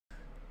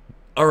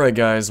Alright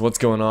guys, what's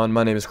going on?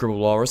 My name is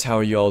Crippled Walrus, how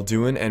are you all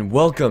doing? And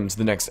welcome to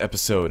the next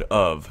episode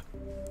of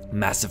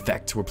Mass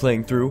Effect. We're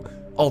playing through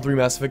all three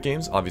Mass Effect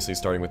games, obviously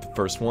starting with the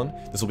first one.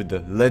 This will be the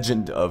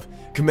legend of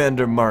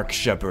Commander Mark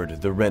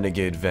Shepard, the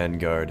Renegade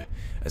Vanguard,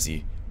 as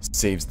he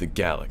saves the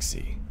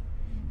galaxy.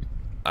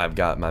 I've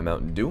got my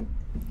Mountain Dew.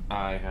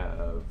 I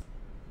have...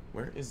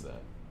 Where is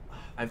that?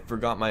 I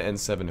forgot my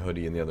N7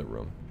 hoodie in the other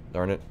room.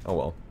 Darn it. Oh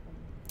well.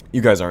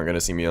 You guys aren't going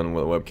to see me on the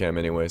webcam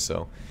anyway,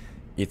 so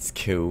it's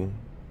cool.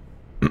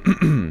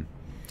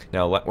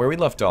 Now, where we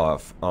left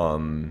off,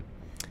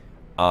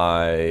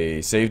 I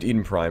saved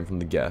Eden Prime from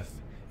the Geth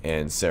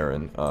and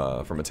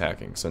Saren from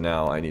attacking. So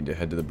now I need to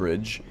head to the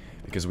bridge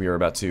because we are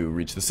about to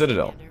reach the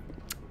Citadel.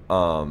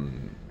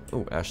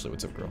 Oh, Ashley,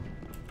 what's up, girl?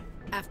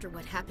 After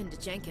what happened to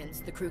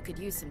Jenkins, the crew could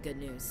use some good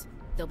news.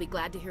 They'll be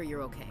glad to hear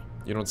you're okay.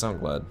 You don't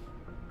sound glad.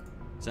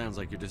 Sounds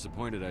like you're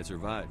disappointed I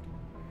survived.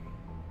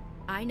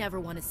 I never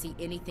want to see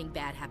anything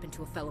bad happen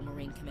to a fellow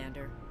Marine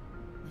commander.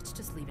 Let's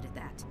just leave it at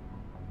that.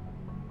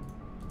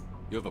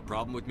 You have a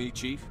problem with me,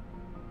 Chief?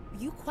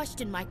 You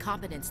questioned my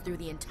competence through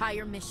the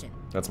entire mission.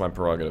 That's my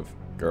prerogative,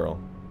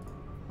 girl.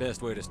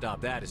 Best way to stop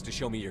that is to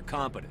show me you're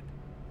competent.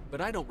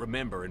 But I don't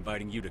remember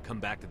inviting you to come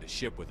back to the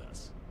ship with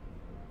us.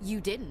 You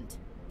didn't.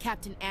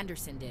 Captain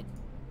Anderson did.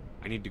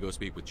 I need to go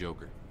speak with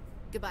Joker.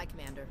 Goodbye,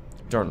 Commander.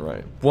 Darn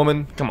right.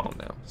 Woman, come on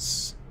now.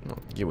 No,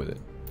 get with it.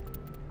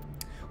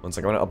 One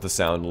second, I'm gonna up the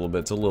sound a little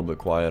bit. It's a little bit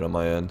quiet on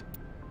my end.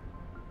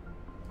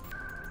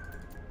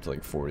 It's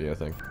like 40, I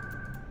think.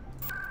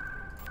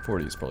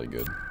 40 is probably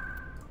good.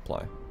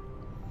 Apply.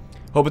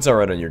 Hope it's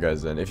alright on your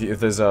guys' end. If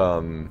there's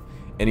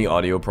any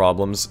audio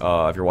problems,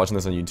 if you're watching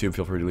this on YouTube,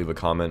 feel free to leave a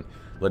comment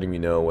letting me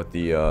know what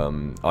the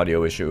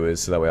audio issue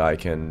is, so that way I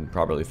can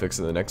properly fix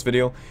it in the next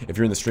video. If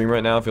you're in the stream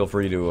right now, feel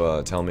free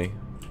to tell me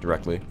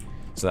directly,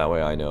 so that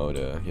way I know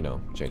to, you know,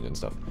 change it and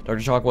stuff. Dr.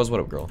 Chalk was, what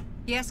up, girl?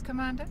 Yes,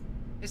 Commander?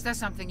 Is there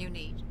something you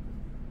need?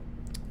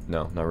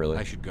 No, not really.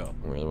 I should go.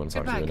 I don't really want to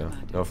talk to you right now.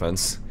 Commander. No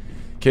offense.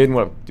 Caden,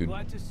 what up, dude?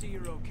 Glad to see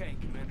you're okay,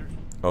 Commander.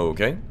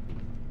 Okay.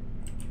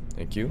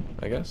 Thank you,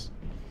 I guess.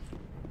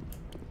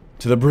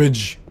 To the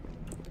bridge.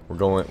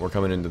 We're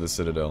coming into the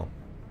Citadel.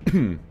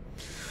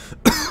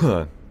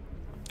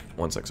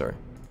 One sec, sorry.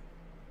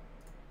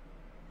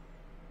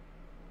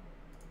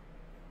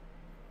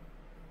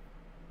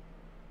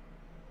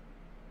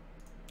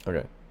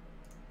 Okay.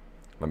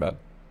 My bad.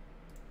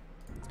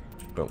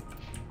 Boom.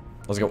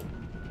 Let's go.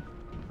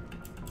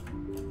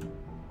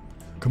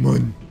 Come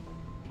on.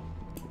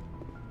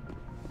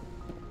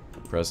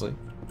 Presley?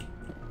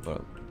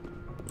 What?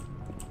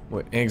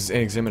 Wait,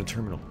 examine a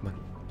terminal. Come on.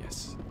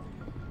 Yes.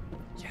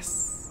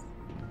 Yes.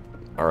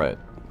 Alright.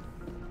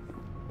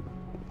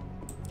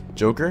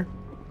 Joker,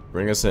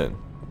 bring us in.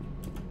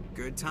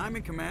 Good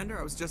timing, Commander.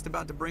 I was just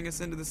about to bring us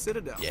into the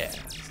Citadel. Yeah.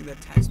 See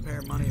that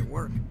taxpayer money at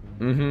work.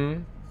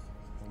 Mm-hmm.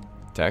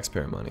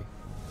 Taxpayer money.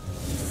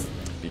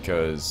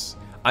 Because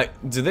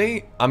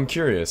I'm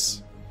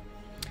curious.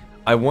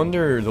 I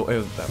wonder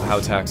how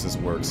taxes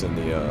works in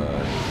the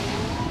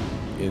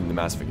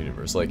Mass Effect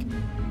universe. Like,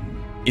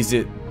 is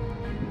it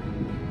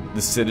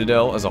the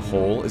Citadel as a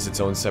whole is its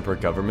own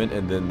separate government,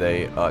 and then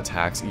they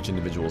tax each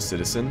individual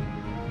citizen,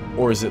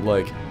 or is it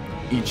like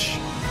each?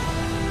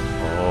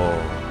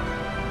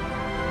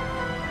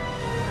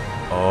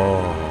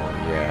 Oh,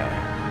 yeah.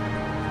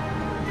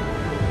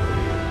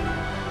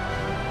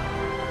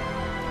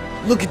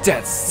 Look at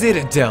that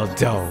Citadel,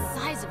 though. The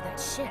size of that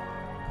ship.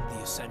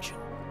 The Ascension,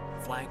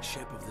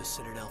 flagship of the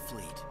Citadel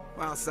fleet.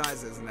 Well,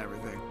 size isn't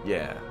everything.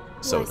 Yeah.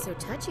 Why So so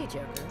touchy,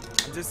 Joker?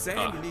 I'm just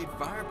saying you need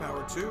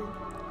firepower too.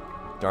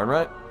 darn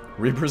right.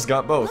 Reapers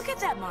got both. Look at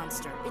that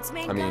monster. Its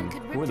main I mean, gun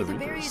could who are rip the through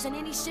the Reapers? barriers in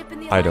any ship in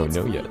the I don't Alliance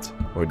know fleet.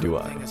 yet, or do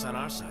I? Thing is on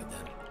our side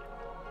then.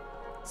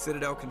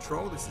 Citadel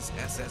Control, this is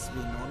SSV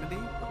Normandy,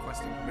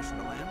 requesting permission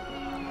to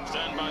land.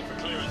 Stand by for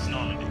clearance,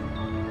 Normandy.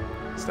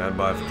 Stand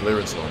by for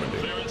clearance, Normandy.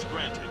 Clearance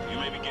granted. You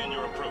may begin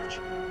your approach.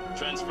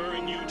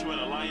 Transferring you to an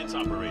Alliance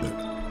operator.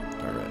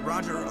 All right.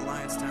 Roger,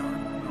 Alliance Tower,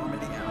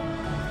 Normandy out.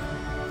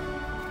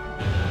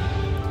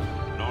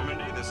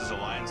 Normandy, this is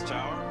Alliance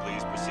Tower.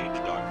 Please proceed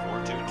to Dock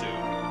 422.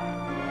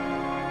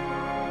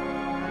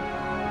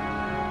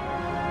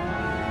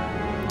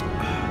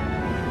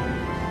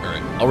 All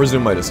right. I'll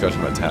resume my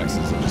discussion about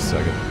taxes in just a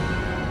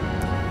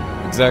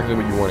second. Exactly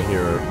what you want to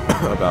hear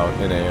about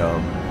in a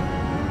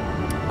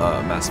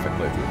Mass Effect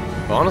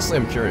playthrough. But honestly,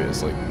 I'm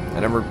curious. Like, I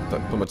never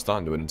put much thought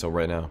into it until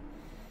right now.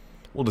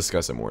 We'll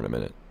discuss it more in a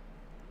minute.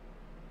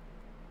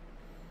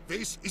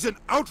 This is an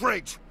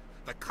outrage!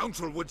 The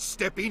Council would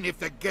step in if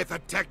the Geth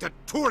attacked a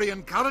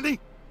Turian colony?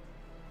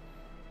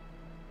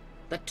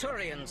 The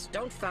Turians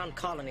don't found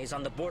colonies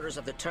on the borders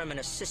of the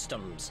Terminus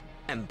systems,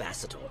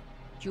 Ambassador.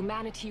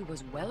 Humanity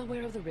was well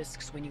aware of the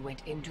risks when you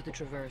went into the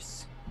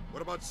Traverse.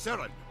 What about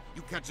Saren?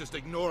 You can't just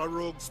ignore a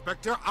rogue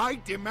Spectre.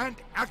 I demand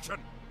action!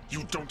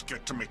 You don't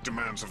get to make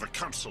demands of the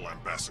Council,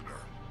 Ambassador.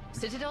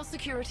 Citadel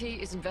Security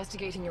is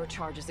investigating your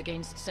charges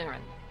against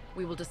Saren.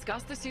 We will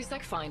discuss the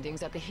CSEC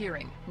findings at the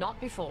hearing, not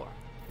before.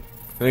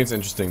 think it's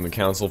interesting. The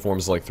council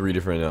forms like 3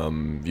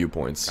 different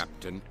viewpoints.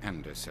 Captain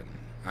Anderson,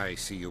 I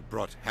see you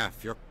brought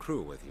half your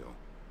crew with you.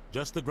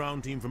 Just the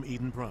ground team from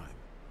Eden Prime,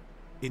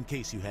 in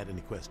case you had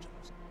any questions.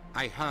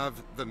 I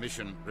have the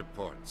mission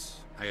reports.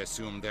 I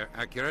assume they're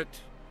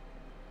accurate?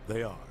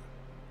 They are.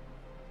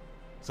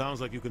 Sounds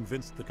like you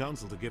convinced the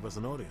council to give us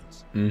an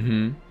audience.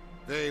 Mm-hmm.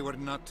 They were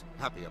not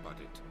happy about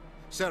it.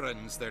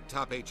 Saren's their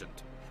top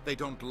agent. They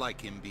don't like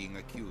him being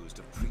accused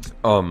of treason.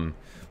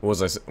 What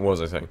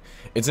was I saying?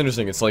 It's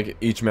interesting. It's like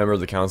each member of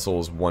the council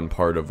is one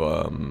part of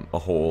a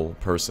whole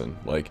person.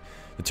 Like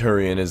the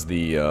Turian is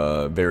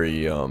the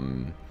very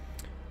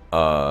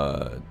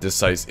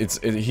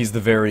decisive. He's the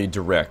very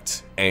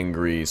direct,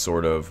 angry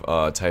sort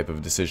of type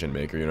of decision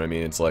maker. You know what I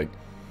mean? It's like,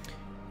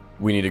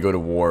 we need to go to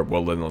war.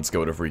 Well, then let's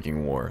go to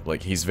freaking war.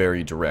 Like he's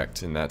very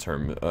direct in that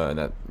term,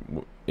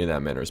 in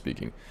that manner of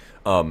speaking.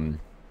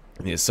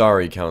 The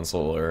Asari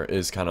counselor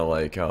is kind of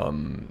like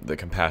the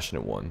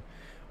compassionate one,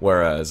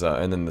 whereas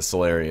and then the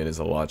Solarian is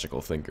a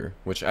logical thinker,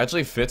 which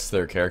actually fits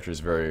their characters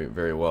very,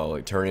 very well.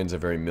 Like Turians are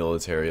very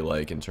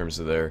military-like in terms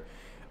of their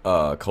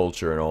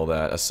culture and all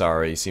that.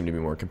 Asari seem to be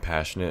more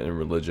compassionate and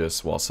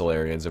religious, while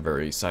Solarians are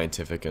very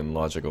scientific and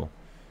logical.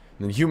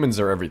 And then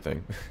humans are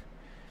everything.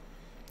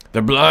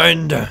 They're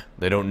blind.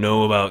 They don't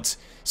know about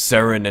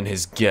Saren and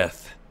his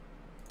Geth.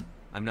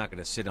 I'm not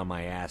gonna sit on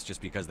my ass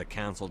just because the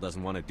council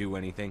doesn't want to do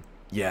anything.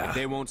 Yeah. If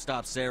they won't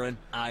stop Saren,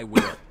 I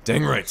will.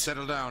 Dang right.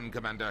 Settle down,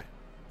 Commander.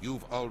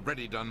 You've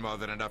already done more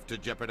than enough to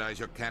jeopardize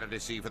your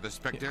candidacy for the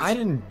Spectres. I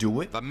didn't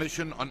do it. The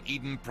mission on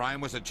Eden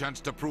Prime was a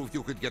chance to prove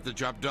you could get the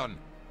job done.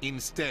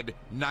 Instead,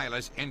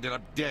 Nihilus ended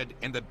up dead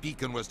and the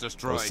beacon was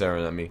destroyed. Oh,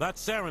 Saren at me.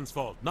 That's Saren's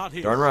fault, not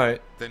his. Darn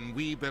right. Then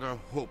we better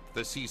hope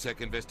the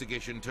CSEC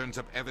investigation turns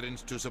up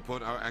evidence to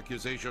support our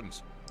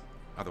accusations.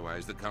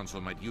 Otherwise, the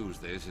Council might use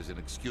this as an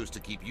excuse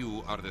to keep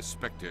you out of the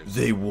Spectres.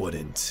 They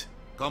wouldn't.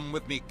 Come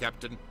with me,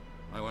 Captain.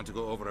 I want to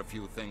go over a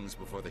few things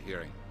before the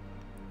hearing.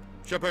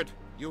 Shepard,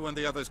 you and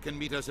the others can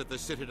meet us at the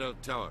Citadel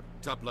Tower,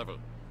 top level.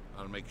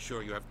 I'll make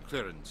sure you have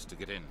clearance to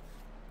get in.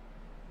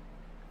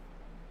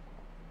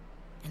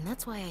 And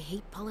that's why I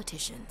hate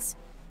politicians.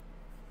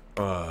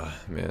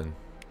 Man.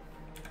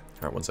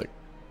 Alright, one sec.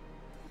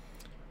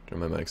 Turn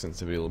my mic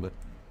sensitivity a little bit.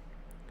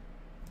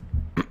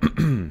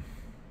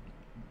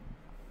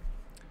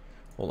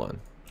 Hold on.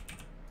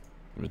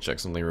 I'm gonna check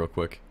something real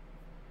quick.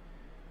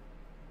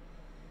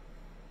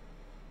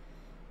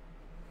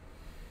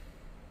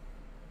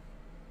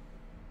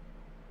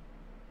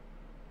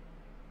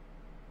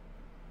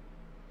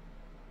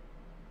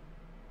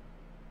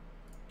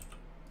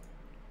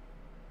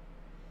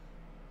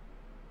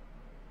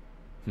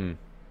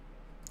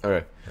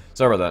 Okay.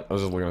 Sorry about that. I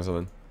was just looking at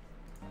something.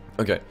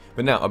 Okay.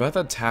 But now, about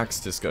that tax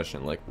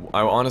discussion, like,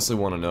 I honestly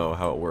want to know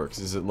how it works.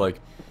 Is it like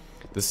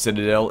the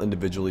Citadel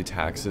individually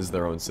taxes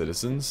their own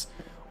citizens?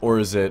 Or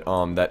is it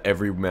that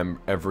every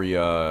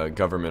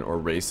government or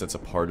race that's a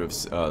part of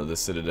the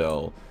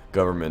Citadel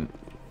government,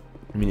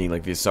 meaning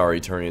like the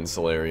Asari, Turians,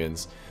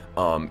 Solarians,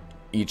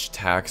 each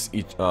tax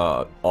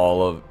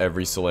all of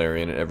every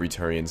Solarian and every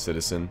Turian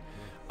citizen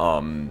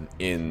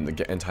in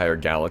the entire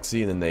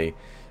galaxy, and then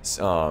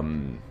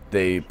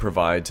they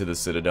provide to the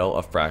Citadel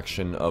a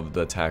fraction of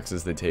the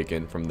taxes they take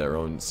in from their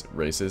own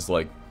races,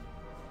 like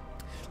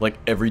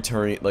every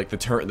Turian, like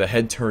the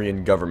head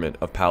Turian government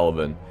of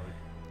Palaven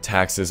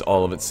taxes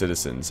all of its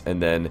citizens,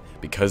 and then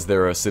because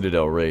they're a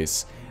Citadel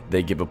race,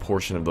 they give a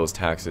portion of those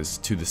taxes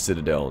to the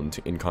Citadel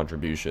in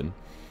contribution.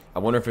 I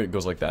wonder if it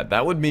goes like that.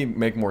 That would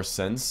make more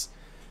sense,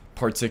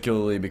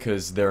 particularly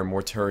because there are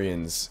more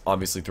Turians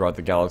obviously throughout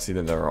the galaxy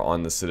than there are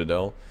on the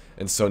Citadel,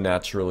 and so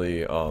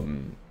naturally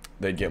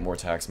they'd get more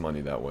tax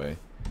money that way.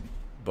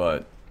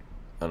 But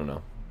I don't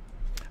know.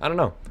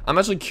 I'm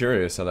actually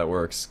curious how that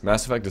works.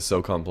 Mass Effect is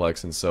so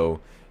complex and so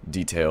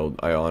detailed.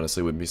 I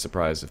honestly wouldn't be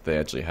surprised if they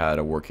actually had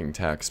a working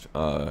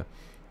taxing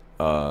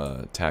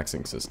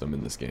system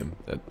in this game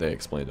that they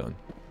explained on.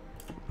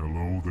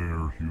 Hello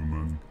there,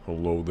 human.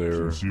 Hello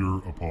there. Sincere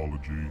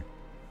apology,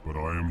 but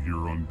I am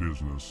here on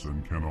business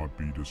and cannot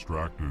be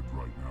distracted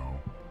right now.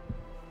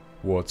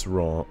 What's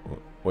wrong?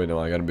 Wait, no,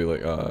 I gotta be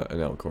like an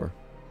Elcor.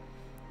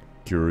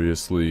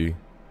 Curiously,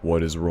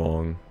 what is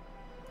wrong?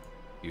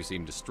 You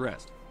seem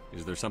distressed.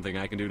 Is there something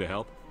I can do to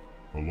help?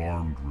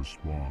 Alarmed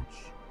response.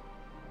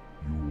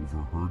 You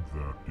overheard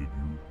that, did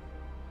you?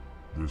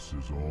 This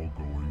is all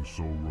going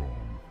so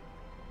wrong,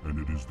 and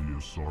it is the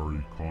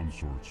Asari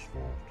consort's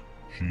fault.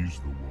 She's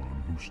the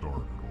one who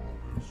started all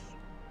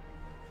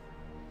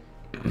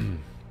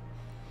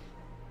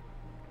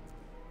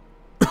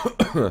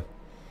this.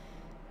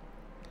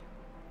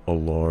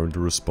 Alarmed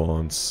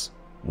response.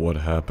 What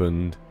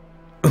happened?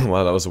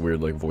 Wow, that was a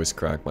weird, like, voice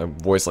crack. My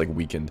voice, like,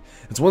 weakened.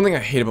 It's one thing I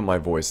hate about my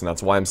voice, and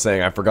that's why I'm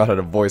saying I forgot how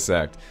to voice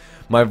act.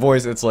 My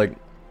voice, it's like,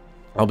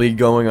 I'll be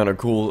going on a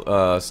cool,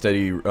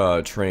 steady,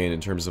 train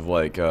in terms of,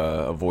 like,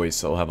 a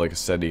voice. I'll have, like, a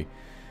steady,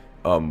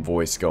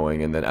 voice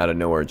going, and then out of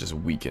nowhere it just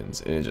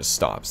weakens, and it just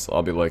stops.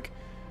 I'll be like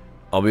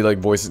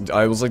voice.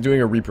 I was, like,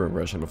 doing a Reaper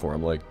impression before.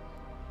 I'm like,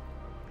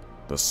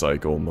 the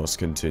cycle must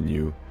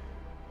continue.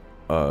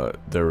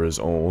 there is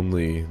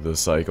only the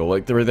cycle.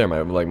 Like, right there,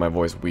 my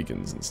voice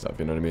weakens and stuff,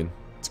 you know what I mean?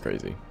 It's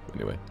crazy.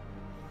 Anyway.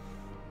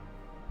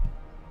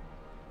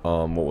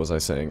 What was I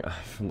saying? I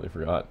completely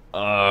forgot.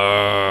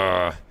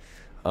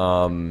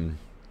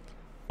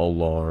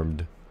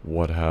 Alarmed.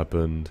 What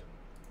happened?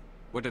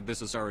 What did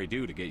this Asari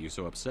do to get you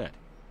so upset?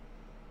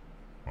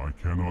 I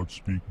cannot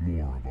speak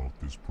more about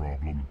this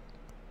problem.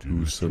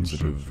 Too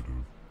sensitive.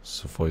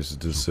 Suffice it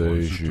to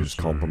say, she has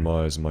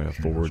compromised my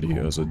authority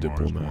as a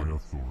diplomat.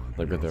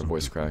 Like right there,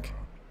 voice crack.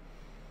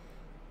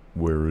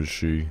 Where is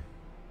she?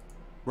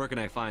 Where can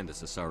I find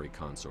this Asari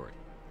consort?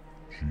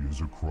 She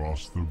is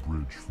across the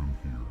bridge from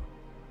here.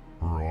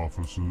 Her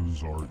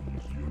offices are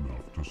easy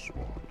enough to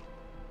spot.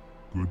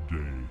 Good day,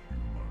 human.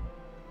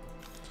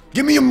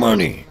 Give me your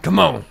money! Come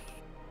on!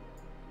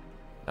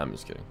 I'm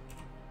just kidding.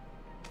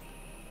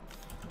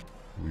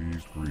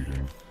 Please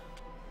greeting.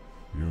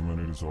 Human,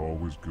 it is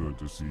always good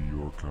to see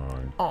your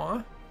kind.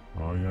 Aw.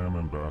 I am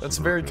Ambassador. That's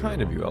very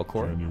kind of you,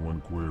 Alcor.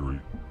 Genuine query.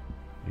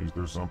 Is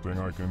there something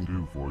I can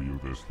do for you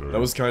this day? That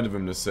was kind of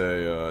him to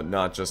say,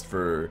 not just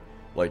for,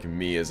 like,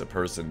 me as a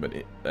person, but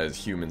as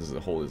humans as a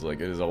whole. Is like,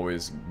 it is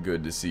always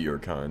good to see your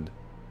kind.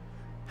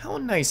 How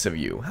nice of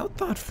you. How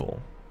thoughtful.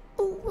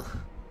 Ooh.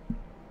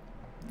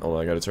 Oh,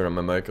 I gotta turn on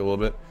my mic a little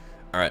bit.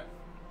 Alright.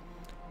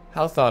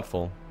 How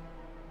thoughtful.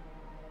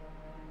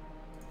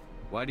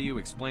 Why do you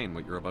explain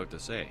what you're about to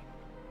say?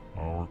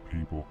 Our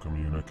people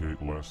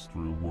communicate less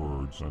through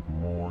words and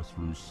more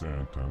through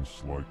scent and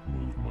slight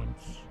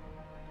movements.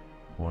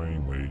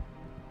 Plainly,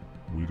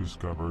 we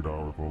discovered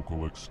our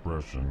vocal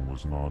expression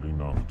was not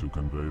enough to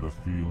convey the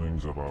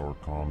feelings of our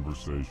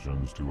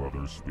conversations to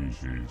other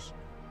species.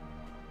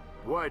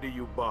 Why do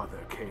you bother,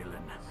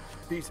 Kalen?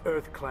 These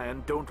Earth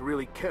Clan don't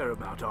really care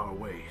about our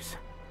ways.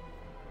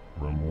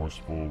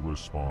 Remorseful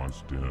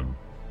response, Din.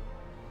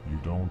 You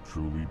don't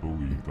truly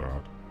believe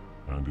that,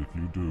 and if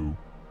you do,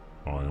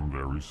 I am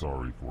very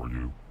sorry for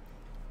you.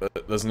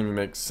 That doesn't even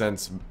make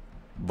sense,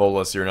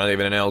 Volus. You're not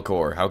even an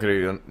Elcor. How could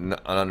he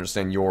not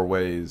understand your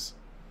ways?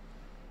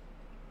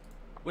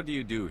 What do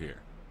you do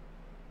here?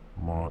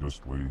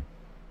 Modestly,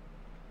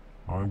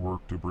 I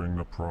work to bring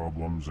the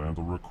problems and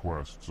the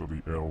requests of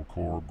the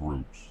Elcor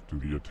groups to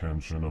the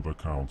attention of the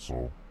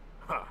Council.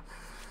 Ha!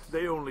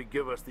 They only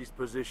give us these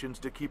positions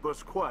to keep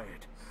us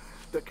quiet.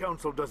 The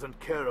Council doesn't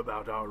care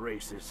about our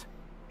races.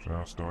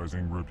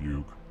 Chastising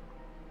rebuke.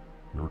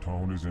 Your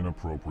tone is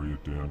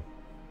inappropriate, Din.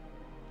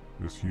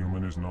 This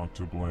human is not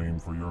to blame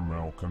for your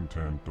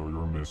malcontent or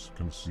your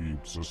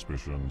misconceived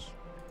suspicions.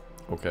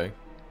 Okay.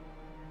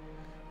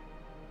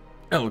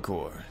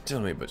 Elcor,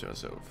 tell me about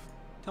yourself.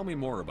 Tell me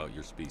more about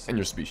your species. And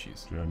your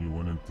species.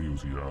 Genuine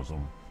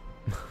enthusiasm.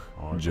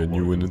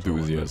 Genuine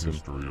enthusiasm. The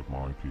history of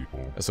my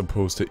people. As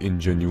opposed to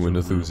ingenuine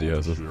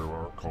enthusiasm. To share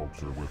our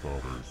culture with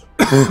others.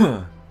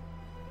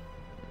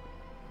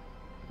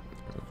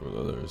 With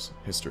others.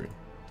 History.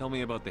 Tell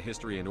me about the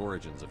history and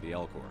origins of the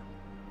Elcor.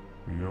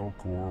 The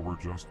Elcor were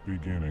just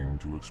beginning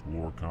to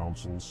explore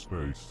Council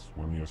space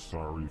when the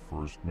Asari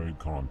first made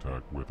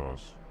contact with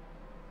us.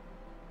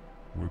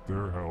 With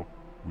their help,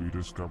 we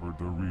discovered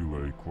the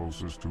relay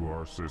closest to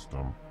our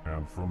system,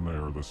 and from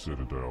there the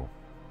Citadel.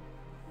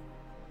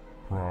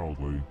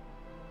 Proudly,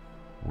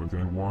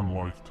 within one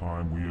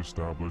lifetime we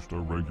established a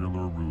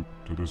regular route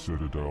to the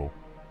Citadel,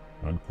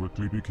 and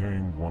quickly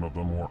became one of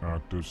the more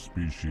active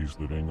species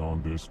living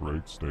on this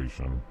great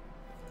station.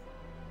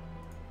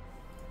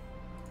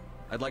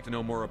 I'd like to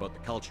know more about the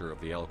culture of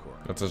the Elcor.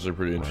 That's actually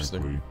pretty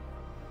interesting. Frankly,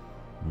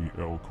 we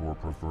Elcor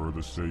prefer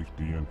the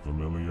safety and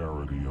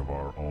familiarity of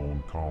our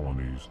own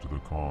colonies to the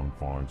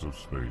confines of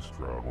space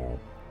travel.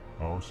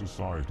 Our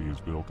society is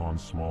built on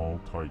small,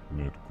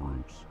 tight-knit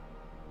groups.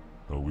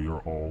 Though we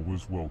are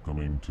always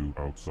welcoming to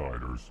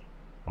outsiders,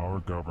 our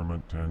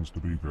government tends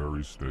to be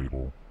very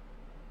stable.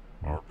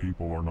 Our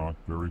people are not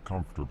very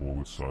comfortable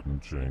with sudden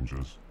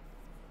changes.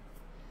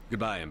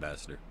 Goodbye,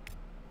 Ambassador.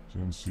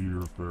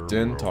 Sincere farewell.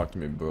 Din, talk to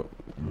me,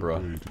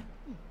 bruh.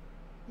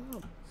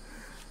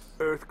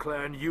 Earth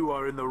Clan, you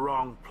are in the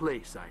wrong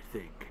place, I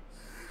think.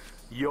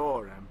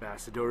 Your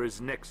ambassador is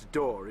next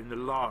door in the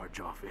large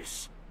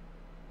office.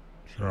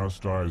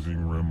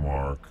 Chastising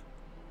remark.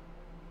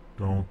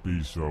 Don't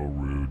be so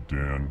rude,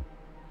 Din.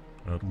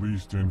 At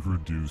least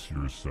introduce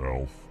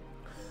yourself.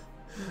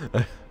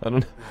 I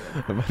don't know.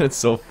 I find it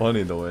so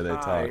funny the way they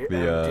talk,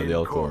 the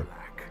Elcor.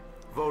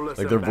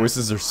 Like, their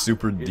voices are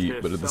super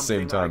deep, but at the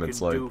same time, it's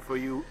like,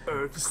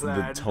 just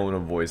the tone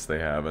of voice they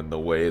have and the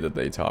way that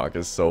they talk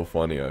is so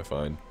funny, I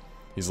find.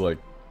 He's like,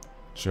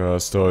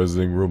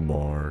 chastising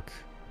remark.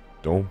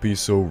 Don't be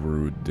so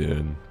rude,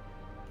 Din.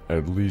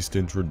 At least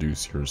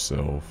introduce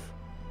yourself.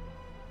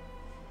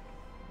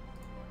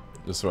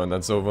 Just find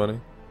that so funny.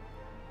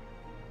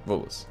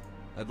 Volus.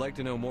 I'd like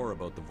to know more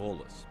about the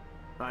Volus.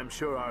 I'm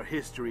sure our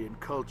history and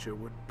culture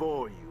would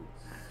bore you,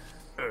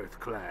 Earth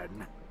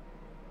Clan.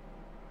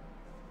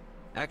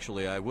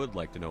 Actually, I would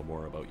like to know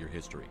more about your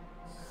history.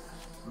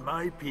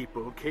 My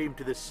people came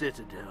to the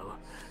Citadel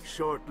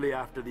shortly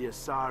after the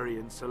Asari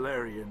and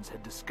Solarians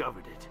had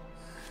discovered it.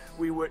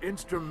 We were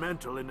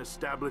instrumental in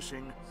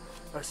establishing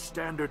a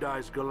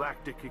standardized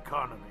galactic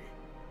economy.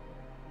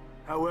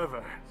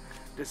 However,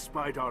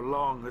 despite our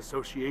long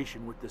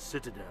association with the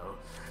Citadel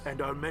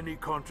and our many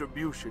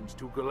contributions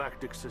to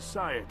galactic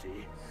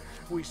society,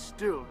 we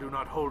still do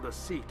not hold a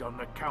seat on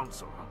the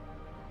Council.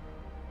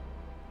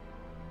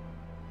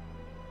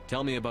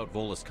 Tell me about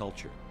Volus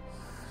culture.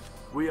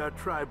 We are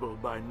tribal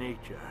by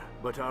nature,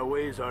 but our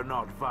ways are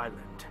not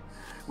violent.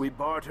 We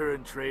barter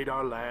and trade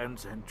our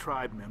lands and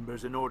tribe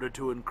members in order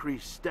to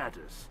increase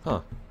status.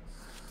 Huh.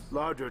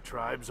 Larger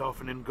tribes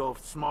often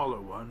engulf smaller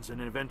ones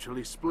and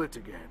eventually split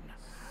again.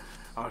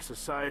 Our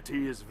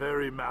society is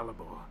very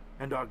malleable,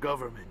 and our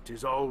government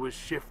is always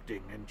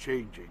shifting and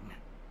changing.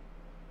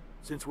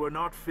 Since we're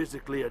not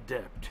physically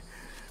adept,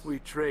 we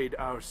trade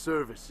our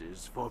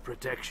services for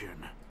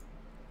protection.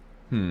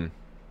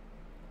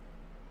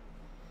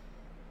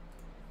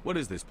 What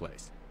is this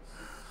place?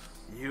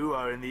 You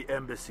are in the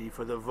embassy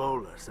for the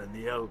Volus and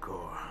the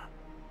Elcor.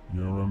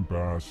 Your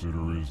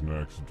ambassador is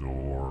next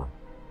door,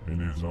 in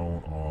his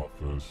own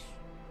office.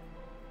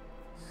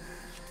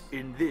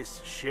 In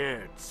this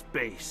shared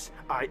space,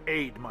 I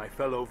aid my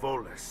fellow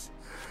Volus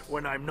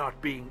when I'm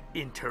not being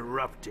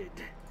interrupted.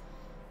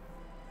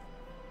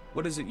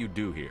 What is it you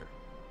do here?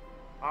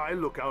 I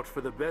look out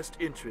for the best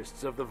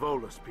interests of the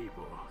Volus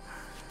people.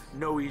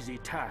 No easy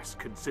task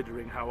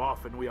considering how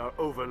often we are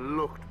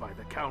overlooked by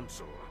the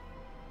Council.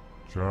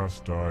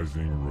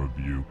 Chastising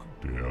rebuke,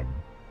 Din.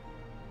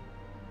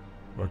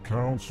 The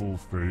Council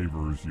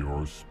favors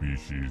your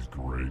species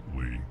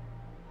greatly.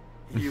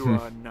 You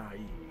are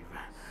naive.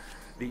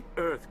 The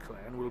Earth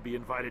Clan will be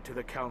invited to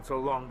the Council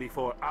long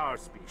before our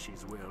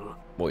species will.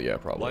 Well, yeah,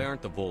 probably. Why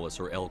aren't the Volus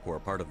or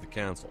Elcor part of the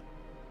Council?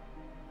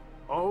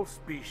 All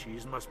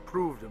species must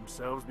prove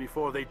themselves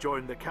before they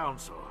join the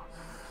Council.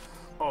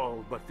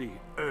 All but the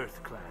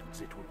Earth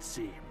Clans, it would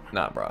seem.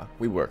 Nah, brah.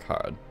 We work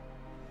hard.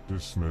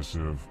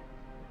 Dismissive.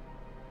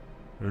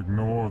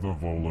 Ignore the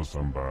Volus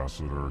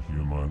ambassador,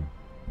 human.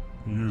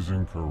 He is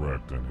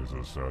incorrect in his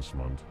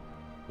assessment.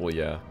 Well,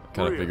 yeah. I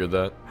kind of figured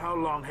that. How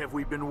long have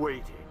we been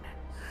waiting?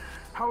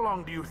 How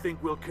long do you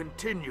think we'll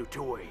continue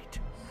to wait?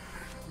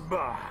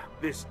 Bah,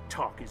 this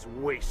talk is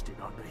wasted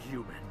on the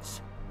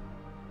humans.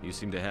 You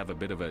seem to have a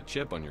bit of a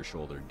chip on your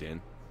shoulder,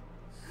 Din.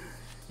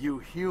 You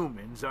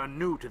humans are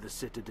new to the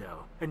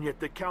Citadel, and yet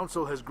the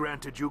Council has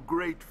granted you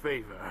great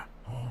favor.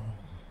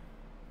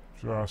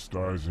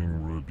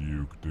 Chastising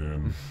rebuke,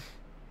 Din.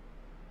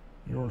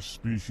 Your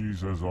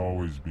species has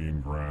always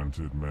been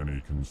granted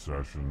many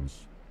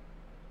concessions.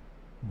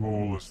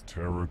 Volus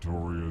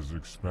territory has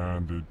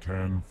expanded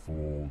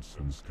tenfold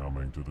since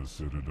coming to the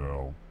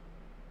Citadel.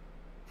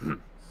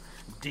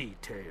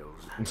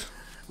 Details.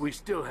 We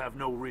still have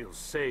no real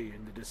say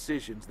in the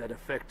decisions that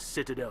affect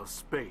Citadel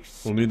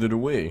space. Well, neither do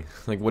we.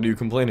 Like, what are you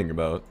complaining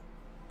about?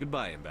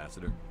 Goodbye,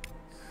 Ambassador.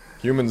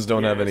 Humans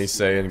don't have any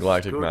say in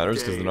galactic matters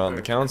because they're not on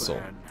the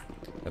Council.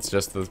 That's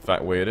just the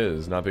way it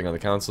is. Not being on the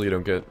Council, you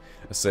don't get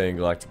a say in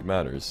galactic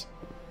matters.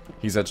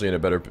 He's actually in a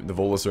better... The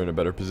Volus are in a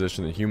better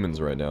position than humans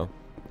right now.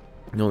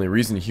 The only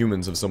reason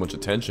humans have so much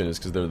attention is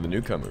because they're the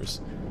newcomers.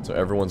 So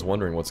everyone's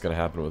wondering what's going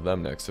to happen with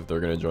them next, if they're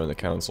going to join the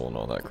Council and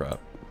all that crap.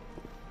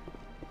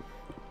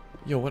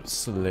 Yo, what's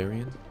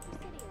Solarian?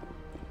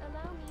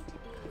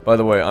 By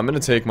the way, I'm going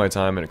to take my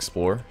time and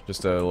explore.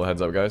 Just a little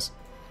heads up, guys.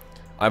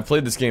 I've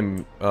played this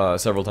game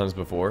several times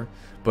before,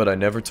 but I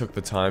never took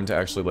the time to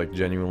actually like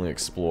genuinely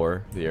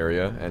explore the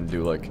area and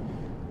do like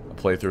a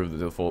playthrough of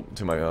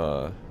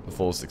the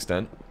fullest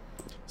extent.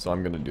 So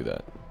I'm going to do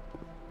that.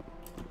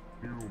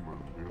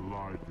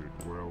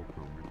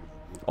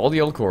 All the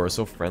Elcor are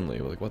so friendly.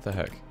 Like, what the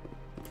heck?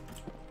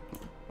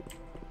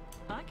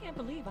 I can't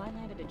believe I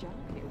landed a job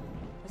here.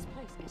 This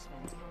place is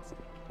fantastic.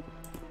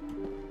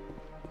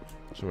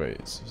 So wait,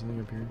 is there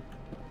something up here?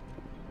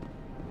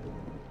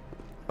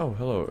 Oh,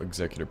 hello,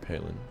 Executor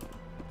Palin.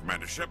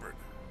 Commander Shepard,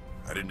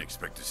 I didn't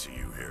expect to see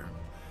you here.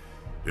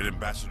 Did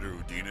Ambassador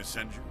Udina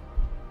send you?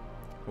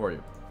 Who are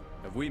you?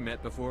 Have we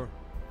met before?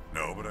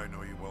 No, but I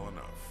know you well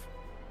enough.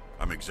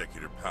 I'm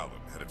Executor Palin,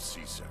 head of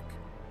CSEC.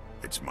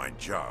 It's my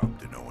job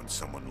to know when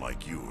someone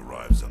like you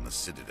arrives on the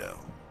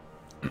Citadel.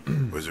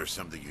 Was there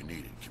something you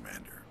needed,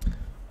 Commander?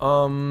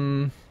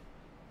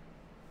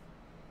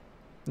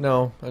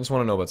 No, I just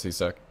want to know about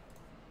CSEC.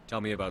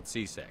 Tell me about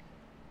CSEC.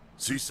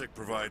 CSEC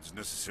provides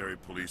necessary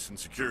police and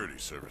security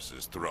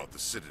services throughout the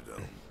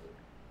Citadel.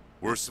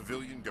 We're a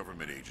civilian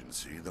government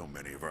agency, though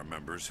many of our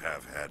members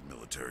have had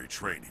military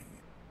training.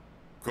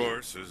 Of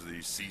course, as the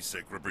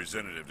CSEC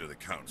representative to the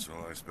Council,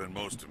 I spend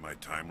most of my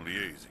time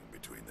liaising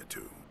between the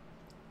two.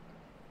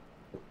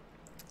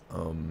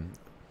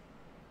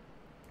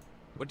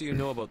 What do you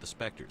know about the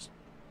Spectres?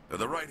 They're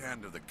the right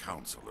hand of the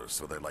Council, or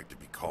so they like to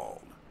be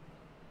called.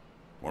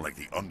 More like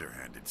the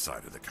underhanded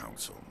side of the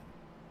Council.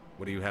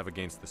 What do you have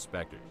against the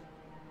Spectres?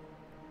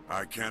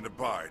 I can't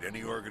abide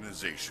any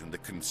organization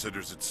that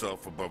considers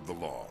itself above the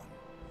law.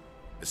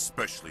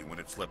 Especially when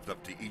it's left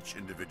up to each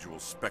individual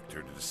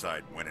Spectre to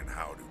decide when and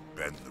how to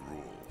bend the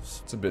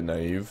rules. It's a bit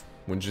naive,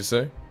 wouldn't you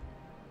say?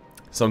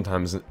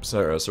 Sometimes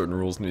certain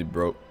rules need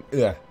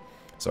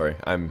Sorry,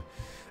 I'm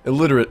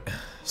illiterate.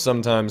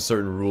 Sometimes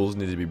certain rules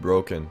need to be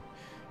broken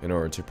in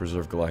order to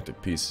preserve galactic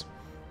peace.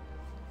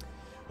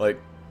 Like,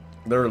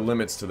 there are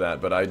limits to that,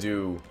 but I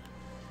do,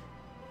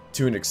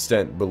 to an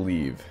extent,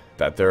 believe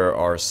that there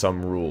are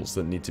some rules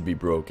that need to be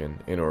broken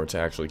in order to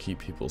actually keep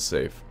people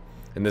safe.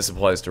 And this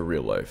applies to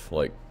real life.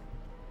 Like,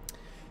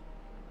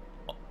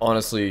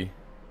 honestly,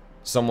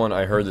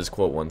 I heard this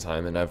quote one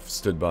time, and I've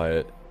stood by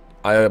it.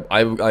 I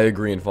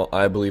agree and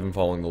I believe in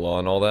following the law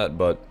and all that,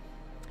 but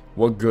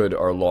what good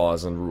are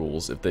laws and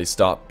rules if they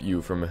stop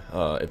you from,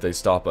 if they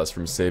stop us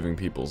from saving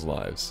people's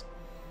lives?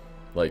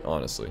 Like,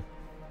 honestly.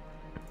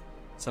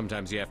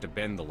 Sometimes you have to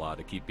bend the law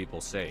to keep people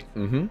safe.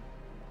 Mm-hmm.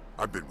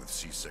 I've been with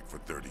CSEC for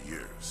 30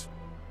 years.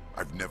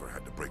 I've never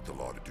had to break the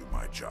law to do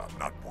my job,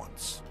 not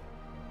once.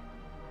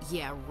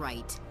 Yeah,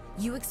 right.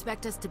 You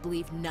expect us to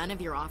believe none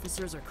of your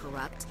officers are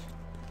corrupt?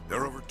 There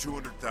are over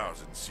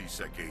 200,000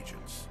 CSEC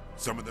agents.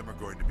 Some of them are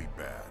going to be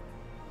bad.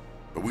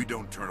 But we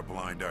don't turn a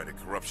blind eye to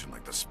corruption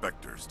like the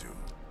Spectres do.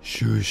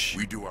 Shush.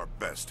 We do our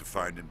best to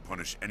find and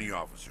punish any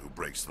officer who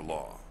breaks the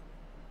law.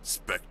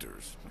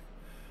 Spectres.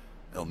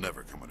 They'll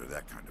never come under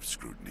that kind of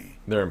scrutiny.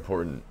 They're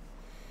important.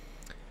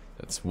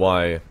 That's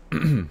why...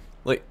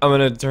 like, I'm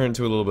gonna turn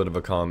into a little bit of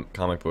a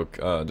comic book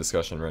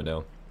discussion right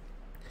now.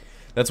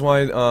 That's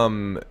why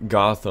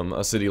Gotham,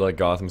 a city like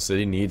Gotham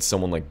City, needs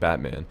someone like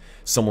Batman.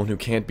 Someone who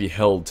can't be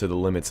held to the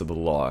limits of the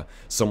law.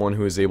 Someone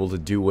who is able to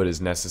do what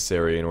is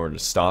necessary in order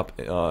to stop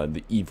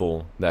the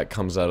evil that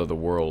comes out of the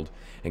world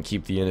and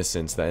keep the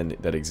innocence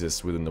that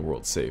exists within the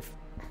world safe.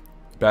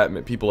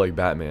 People like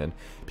Batman,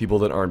 people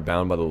that aren't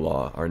bound by the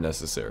law, are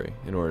necessary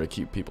in order to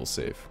keep people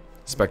safe.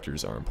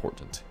 Spectres are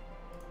important.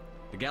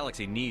 The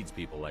galaxy needs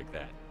people like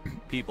that.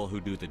 People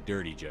who do the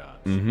dirty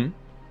jobs. Mm-hmm.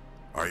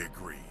 I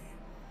agree.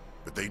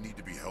 But they need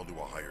to be held to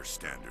a higher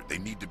standard. They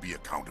need to be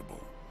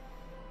accountable.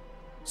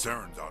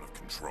 Saren's out of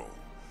control.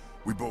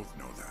 We both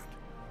know that.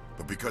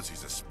 But because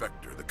he's a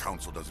Spectre, the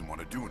Council doesn't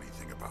want to do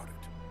anything about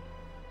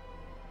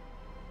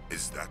it.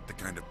 Is that the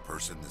kind of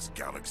person this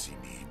galaxy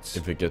needs?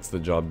 If it gets the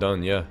job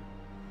done, yeah.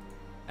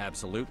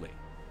 Absolutely.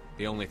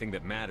 The only thing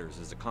that matters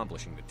is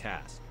accomplishing the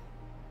task.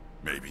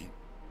 Maybe.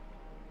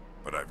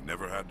 But I've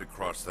never had to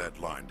cross that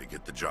line to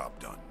get the job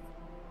done.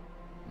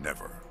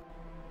 Never.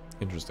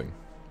 Interesting.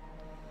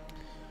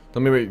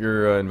 Tell me about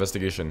your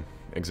investigation,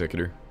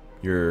 Executor.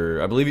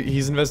 I believe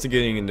he's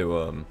investigating into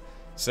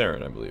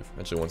Saren, I believe.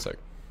 Actually, one sec.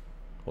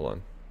 Hold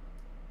on.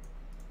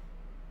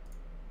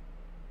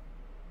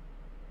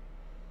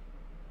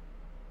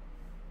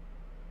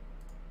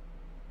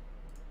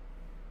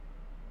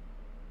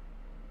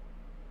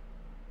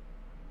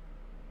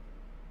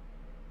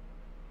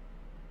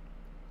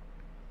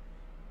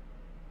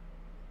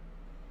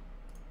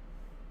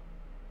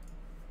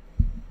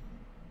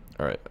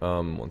 Alright,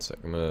 one sec.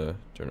 I'm gonna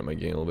turn up my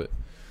gain a little bit.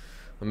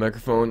 My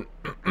microphone.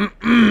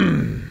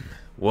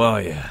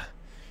 Well, yeah.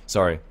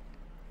 Sorry.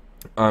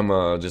 I'm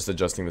just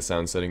adjusting the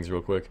sound settings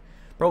real quick.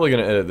 Probably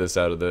gonna edit this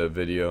out of the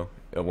video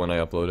when I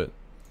upload it.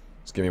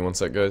 Just give me one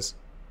sec, guys.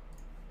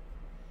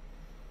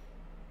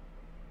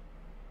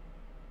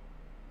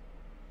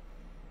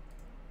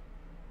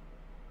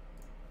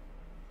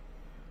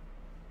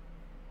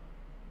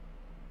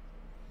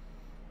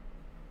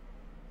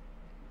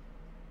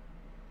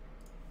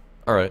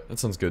 Alright, that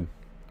sounds good.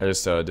 I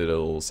just did a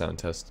little sound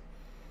test.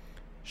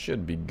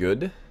 Should be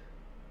good.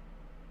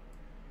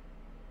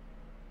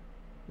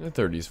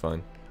 30 is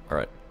fine.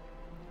 Alright.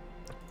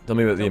 Tell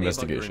me about the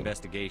investigation. About your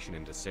investigation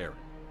into Saren.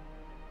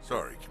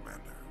 Sorry,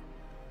 Commander.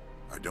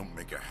 I don't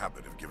make a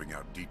habit of giving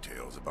out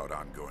details about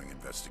ongoing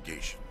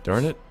investigations.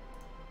 Darn it.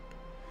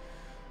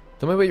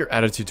 Tell me about your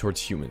attitude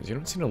towards humans. You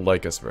don't seem to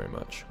like us very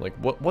much. Like,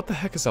 what the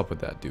heck is up with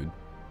that, dude?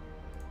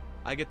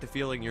 I get the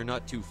feeling you're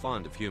not too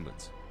fond of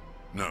humans.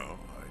 No,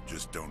 I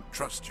just don't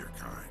trust your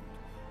kind.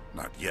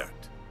 Not yet.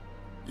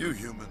 You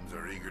humans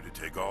are eager to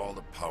take all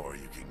the power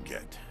you can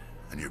get,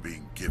 and you're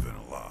being given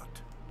a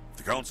lot. If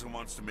the Council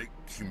wants to make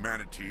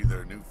humanity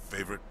their new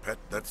favorite pet,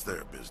 that's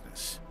their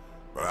business.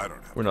 But I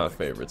don't have We're not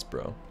favorites,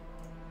 bro.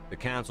 The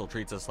Council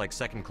treats us like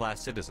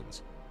second-class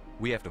citizens.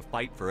 We have to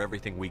fight for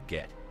everything we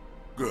get.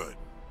 Good.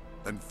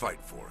 Then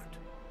fight for it.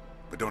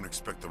 But don't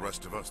expect the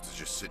rest of us to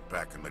just sit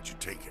back and let you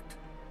take it.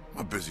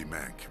 I'm a busy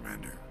man,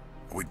 Commander.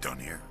 Are we done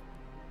here?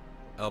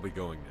 I'll be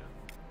going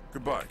now.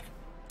 Goodbye.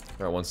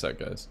 Alright, one sec,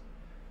 guys.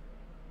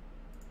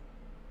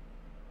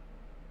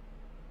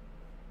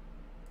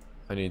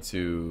 I need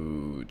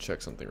to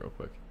check something real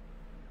quick.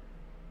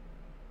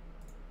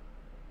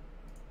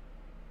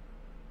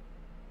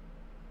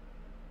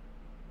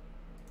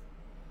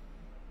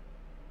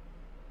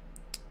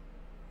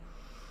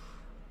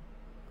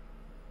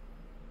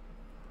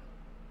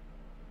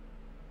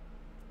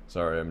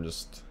 Sorry, I'm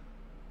just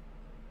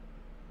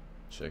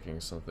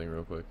checking something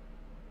real quick.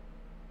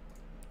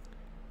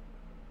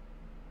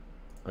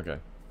 Okay.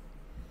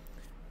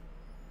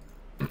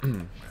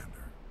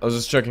 I was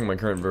just checking my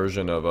current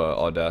version of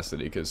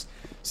Audacity, because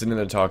sitting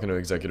there talking to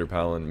Executor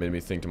Palin made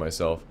me think to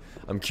myself,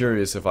 I'm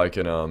curious if I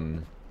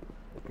can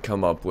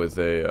come up with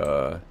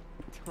a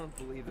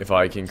if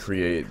I can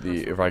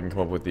come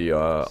up with the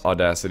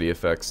Audacity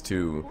effects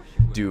to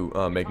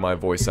make my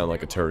voice sound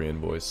like a Turian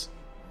voice.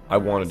 I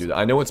want to do that.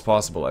 I know it's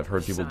possible. I've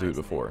heard people do it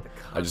before.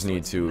 I just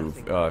need to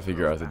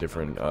figure out the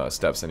different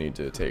steps I need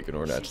to take in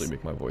order to actually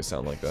make my voice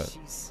sound like that.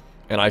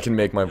 And I can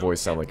make my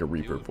voice sound like a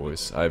Reaper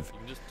voice. I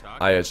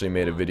actually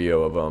made a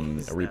video of a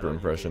Reaper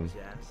impression.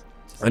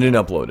 I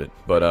didn't upload it,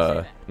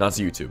 but not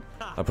to YouTube.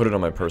 I put it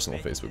on my personal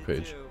Facebook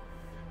page.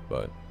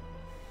 But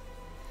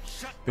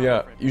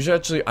yeah, you should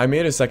actually. I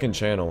made a second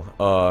channel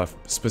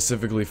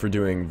specifically for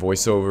doing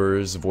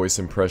voiceovers, voice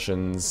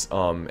impressions,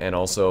 and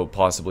also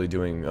possibly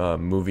doing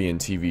movie and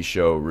TV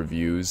show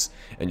reviews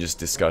and just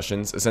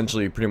discussions.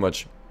 Essentially, pretty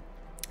much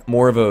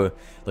more of a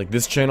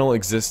this channel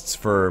exists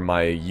for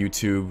my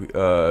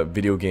YouTube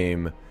video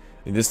game.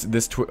 The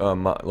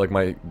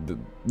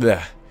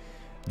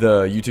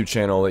YouTube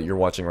channel that you're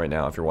watching right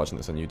now, if you're watching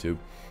this on YouTube,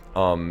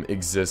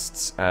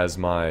 exists as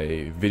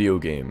my video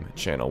game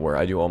channel where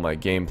I do all my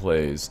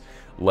gameplays,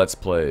 let's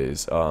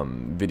plays,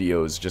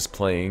 videos just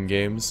playing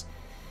games.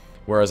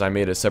 Whereas I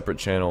made a separate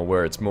channel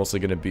where it's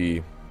mostly going to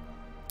be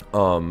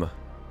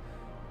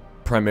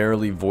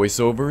primarily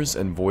voiceovers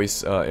and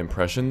voice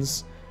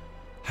impressions.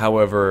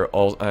 However,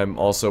 I'm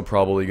also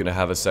probably going to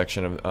have a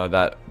section of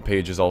that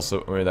page is also,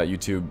 or that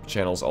YouTube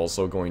channel is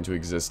also going to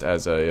exist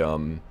as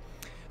a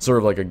sort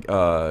of like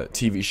a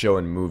TV show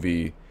and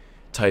movie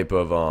type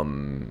of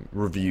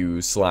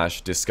review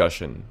 /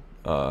 discussion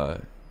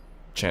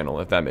channel,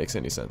 if that makes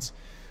any sense.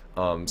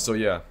 So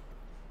yeah,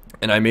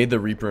 and I made the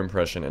Reaper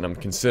impression, and I'm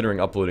considering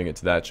uploading it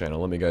to that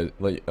channel.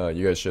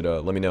 You guys should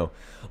let me know.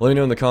 Let me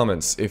know in the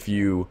comments if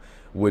you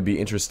would be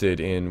interested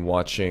in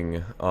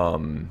watching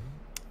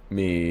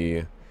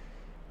me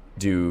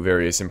do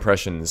various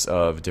impressions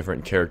of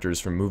different characters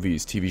from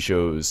movies, TV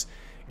shows,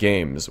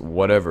 games,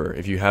 whatever.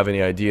 If you have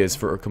any ideas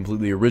for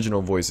completely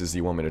original voices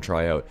you want me to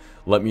try out,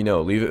 let me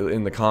know. Leave it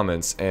in the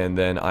comments, and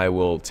then I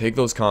will take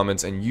those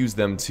comments and use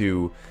them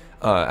to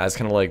as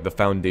kind of like the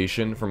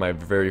foundation for my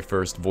very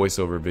first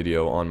voiceover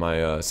video on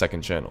my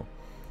second channel.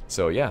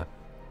 So yeah,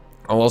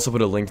 I'll also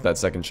put a link to that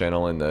second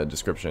channel in the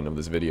description of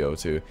this video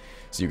too,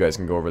 so you guys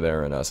can go over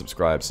there and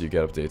subscribe so you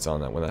get updates on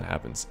that when that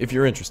happens, if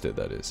you're interested,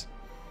 that is.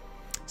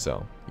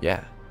 So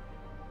yeah.